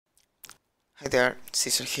Hi there,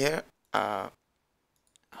 Caesar here. Uh,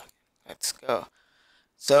 let's go.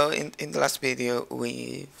 So in the last video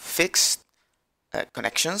we fixed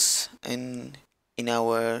connections in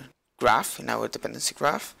our graph, in our dependency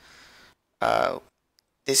graph. Uh,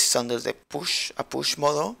 this is under the push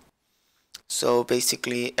model. So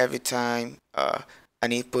basically every time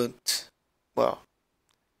an input, well,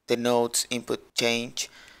 the node's input change,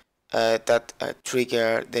 that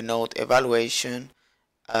trigger the node evaluation,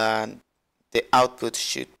 and the output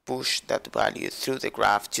should push that value through the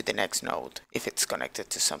graph to the next node if it's connected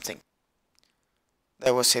to something.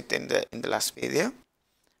 That was it in the last video,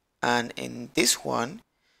 and in this one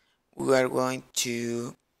we are going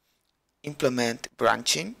to implement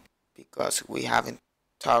branching because we haven't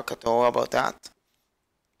talked at all about that.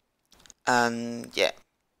 And yeah,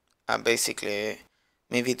 and basically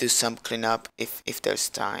maybe do some cleanup if there's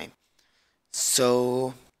time.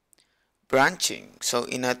 So branching, so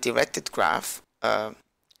in a directed graph, a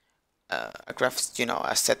graph is,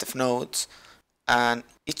 a set of nodes, and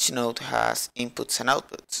each node has inputs and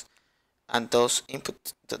outputs, and those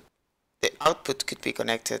input, the output could be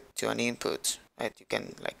connected to an input, right? You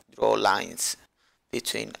can like draw lines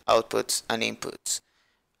between outputs and inputs.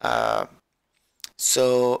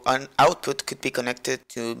 So an output could be connected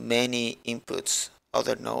to many inputs,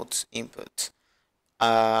 other nodes inputs.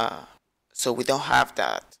 So we don't have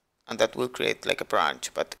that, and that will create like a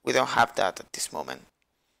branch, but we don't have that at this moment.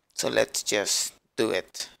 So let's just do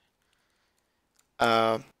it.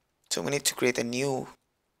 So we need to create a new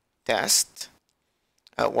test.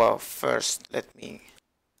 Well, first let me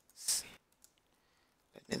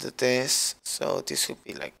do this. So this would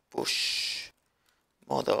be like push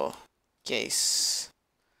model case,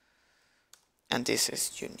 and this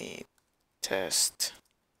is unit test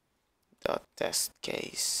dot test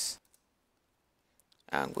case,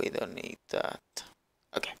 and we don't need that.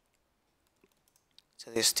 Okay,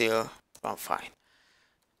 so this still run fine.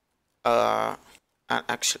 And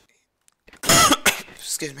actually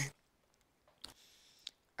excuse me,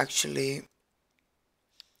 actually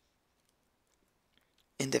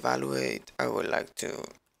in the evaluate I would like to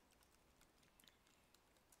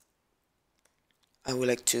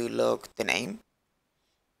log the name.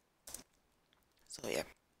 So yeah,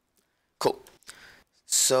 cool.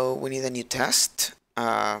 So we need a new test.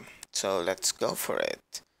 So let's go for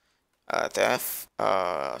it. Def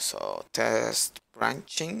so test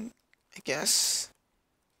branching, I guess.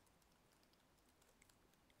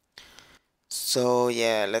 So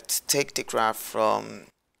yeah, let's take the graph from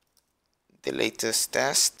the latest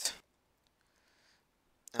test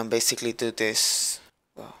and basically do this.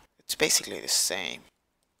 Well, it's basically the same,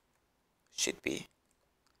 should be.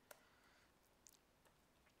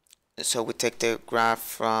 So we take the graph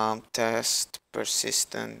from test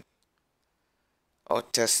persistent or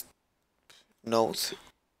test node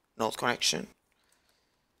connection.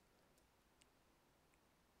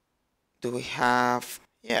 Do we have,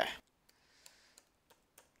 yeah,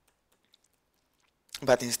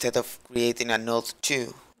 but instead of creating a node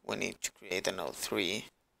 2 we need to create a node 3.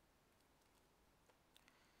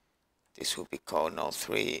 This would be called node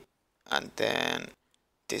 3, and then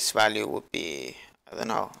this value would be, I don't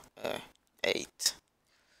know, 8,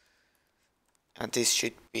 and this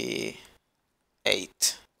should be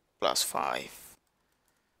 8 plus 5.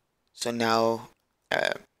 So now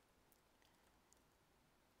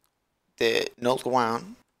the node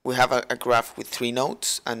 1, we have a graph with 3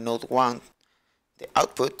 nodes, and node 1, the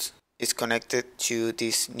output is connected to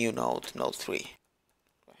this new node, node 3.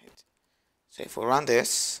 Right. So if we run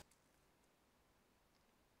this,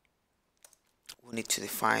 we need to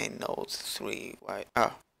define node 3. Why?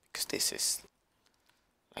 Oh, because this is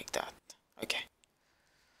like that. Okay.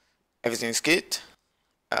 Everything's good.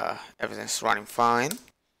 Everything's running fine.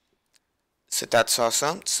 So that's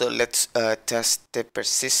awesome. So let's test the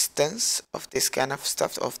persistence of this kind of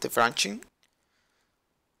stuff, of the branching.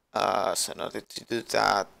 So in order to do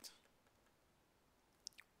that,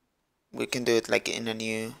 we can do it like in a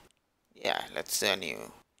new, yeah, let's do a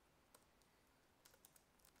new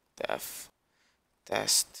def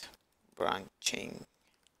test branching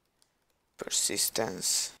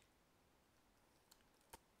persistence.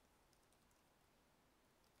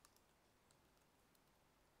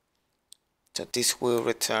 So this will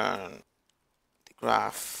return the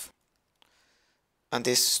graph, and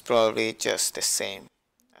this is probably just the same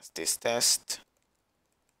as this test.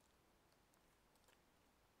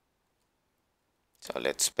 So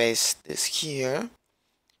let's paste this here,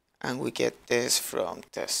 and we get this from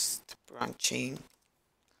test branching.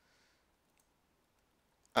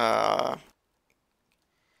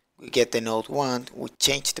 We get the node 1, we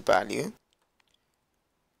change the value.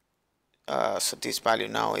 So this value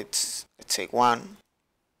now it's, let's say 1.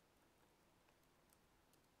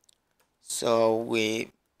 So we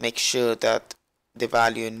make sure that the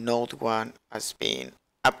value in node 1 has been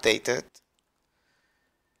updated.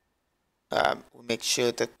 We make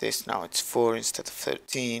sure that this now it's 4 instead of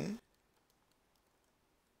 13.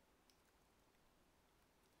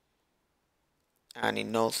 And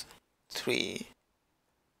in node 3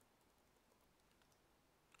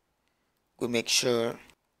 we make sure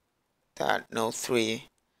that node 3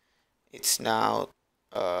 it's now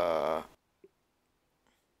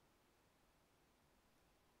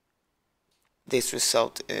this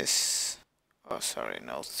result is, oh sorry,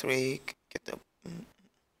 node 3, get the,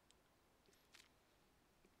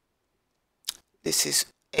 this is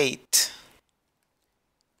 8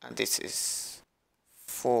 and this is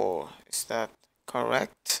 4. Is that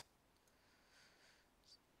correct?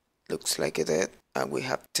 Looks like it is. And we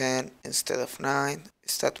have 10 instead of 9.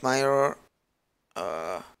 Is that my error?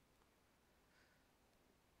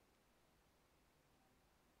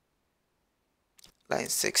 Line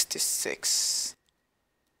 66.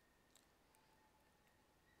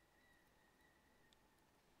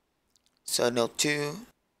 So node 2,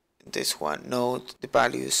 this one node, the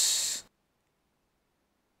values,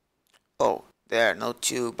 oh there, node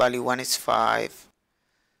 2, value 1 is 5.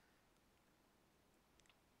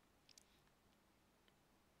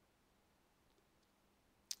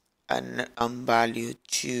 And value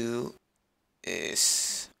 2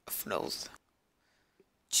 is of node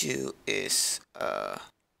 2 is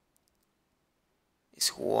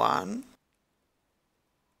 1.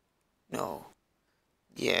 No,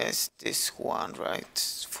 yes, this 1,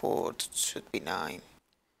 right? 4 should be 9.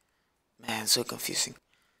 Man, so confusing.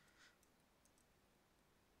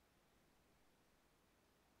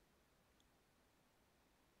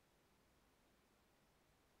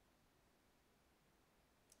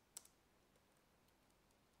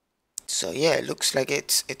 So yeah, it looks like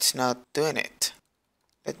it's not doing it.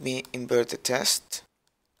 Let me invert the test.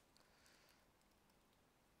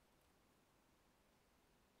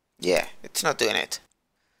 Yeah, it's not doing it.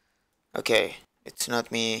 Okay, it's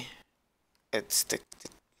not me. It's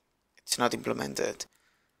not implemented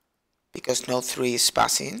because node 3 is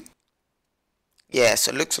passing. Yeah,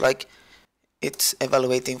 so it looks like it's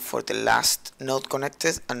evaluating for the last node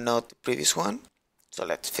connected and not the previous one. So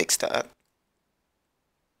let's fix that.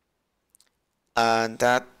 And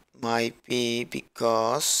that might be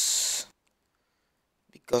because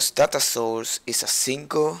data source is a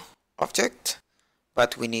single object,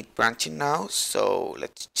 but we need branching now. So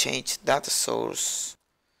let's change data source.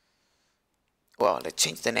 Well, let's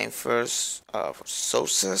change the name first for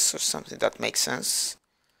sources or something that makes sense.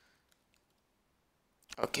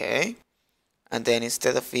 Okay, and then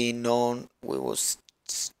instead of being known, we will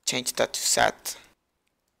change that to set.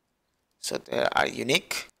 So they are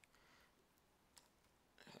unique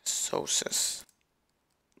sources.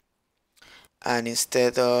 And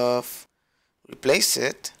instead of replace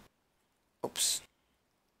it, oops,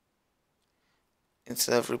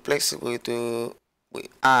 instead of replace it, we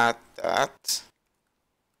add that.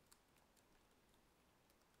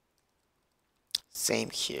 Same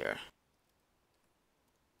here.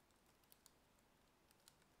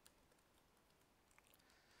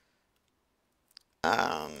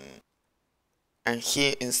 And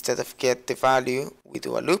here instead of get the value, we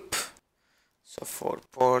do a loop. So for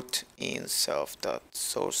port in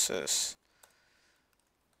self.sources,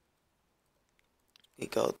 we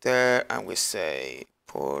go there and we say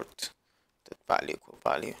port value equal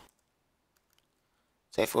value.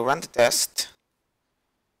 So if we run the test,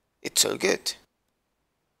 it's all good.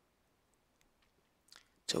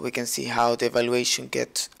 So we can see how the evaluation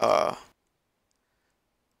gets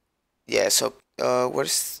yeah, so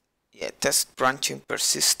where's, yeah, test branching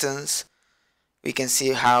persistence. We can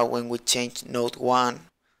see how when we change node 1,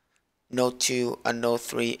 node 2 and node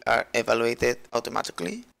 3 are evaluated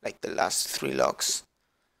automatically, like the last 3 logs.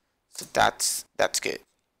 So that's good.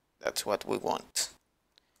 That's what we want.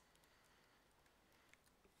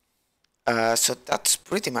 So that's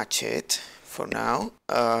pretty much it for now.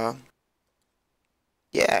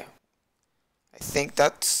 Yeah, I think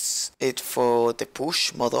that's it for the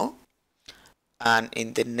push model. And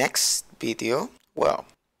in the next video, well,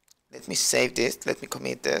 let me save this, let me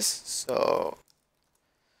commit this. So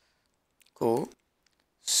cool.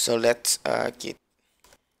 So let's git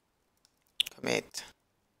commit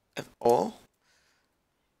fo.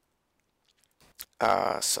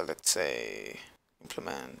 So let's say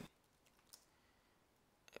implement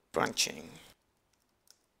branching.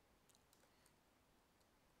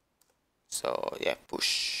 So yeah,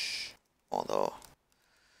 push model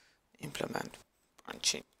implement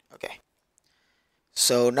branching. Okay.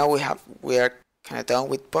 So now we are kind of done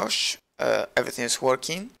with push. Everything is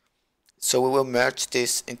working. So we will merge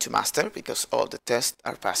this into master because all the tests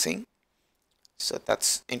are passing. So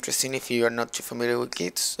that's interesting if you are not too familiar with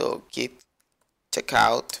Git. So git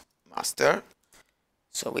checkout master.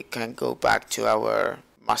 So we can go back to our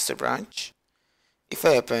master branch. If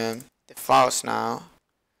I open the files now,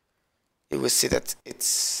 you will see that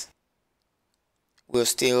we'll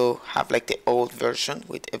still have like the old version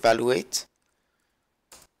with evaluate.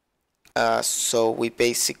 So we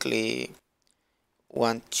basically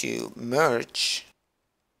want to merge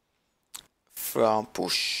from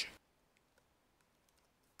push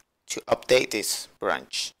to update this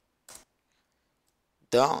branch.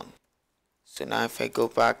 Done. So now if I go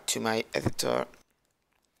back to my editor,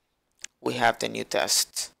 we have the new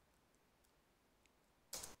test.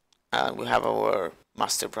 And we have our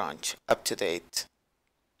master branch up to date.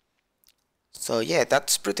 So yeah,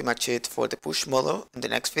 that's pretty much it for the push model. In the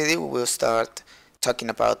next video, we will start talking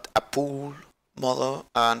about a pull model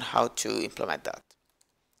and how to implement that.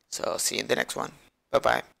 So see you in the next one. Bye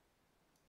bye.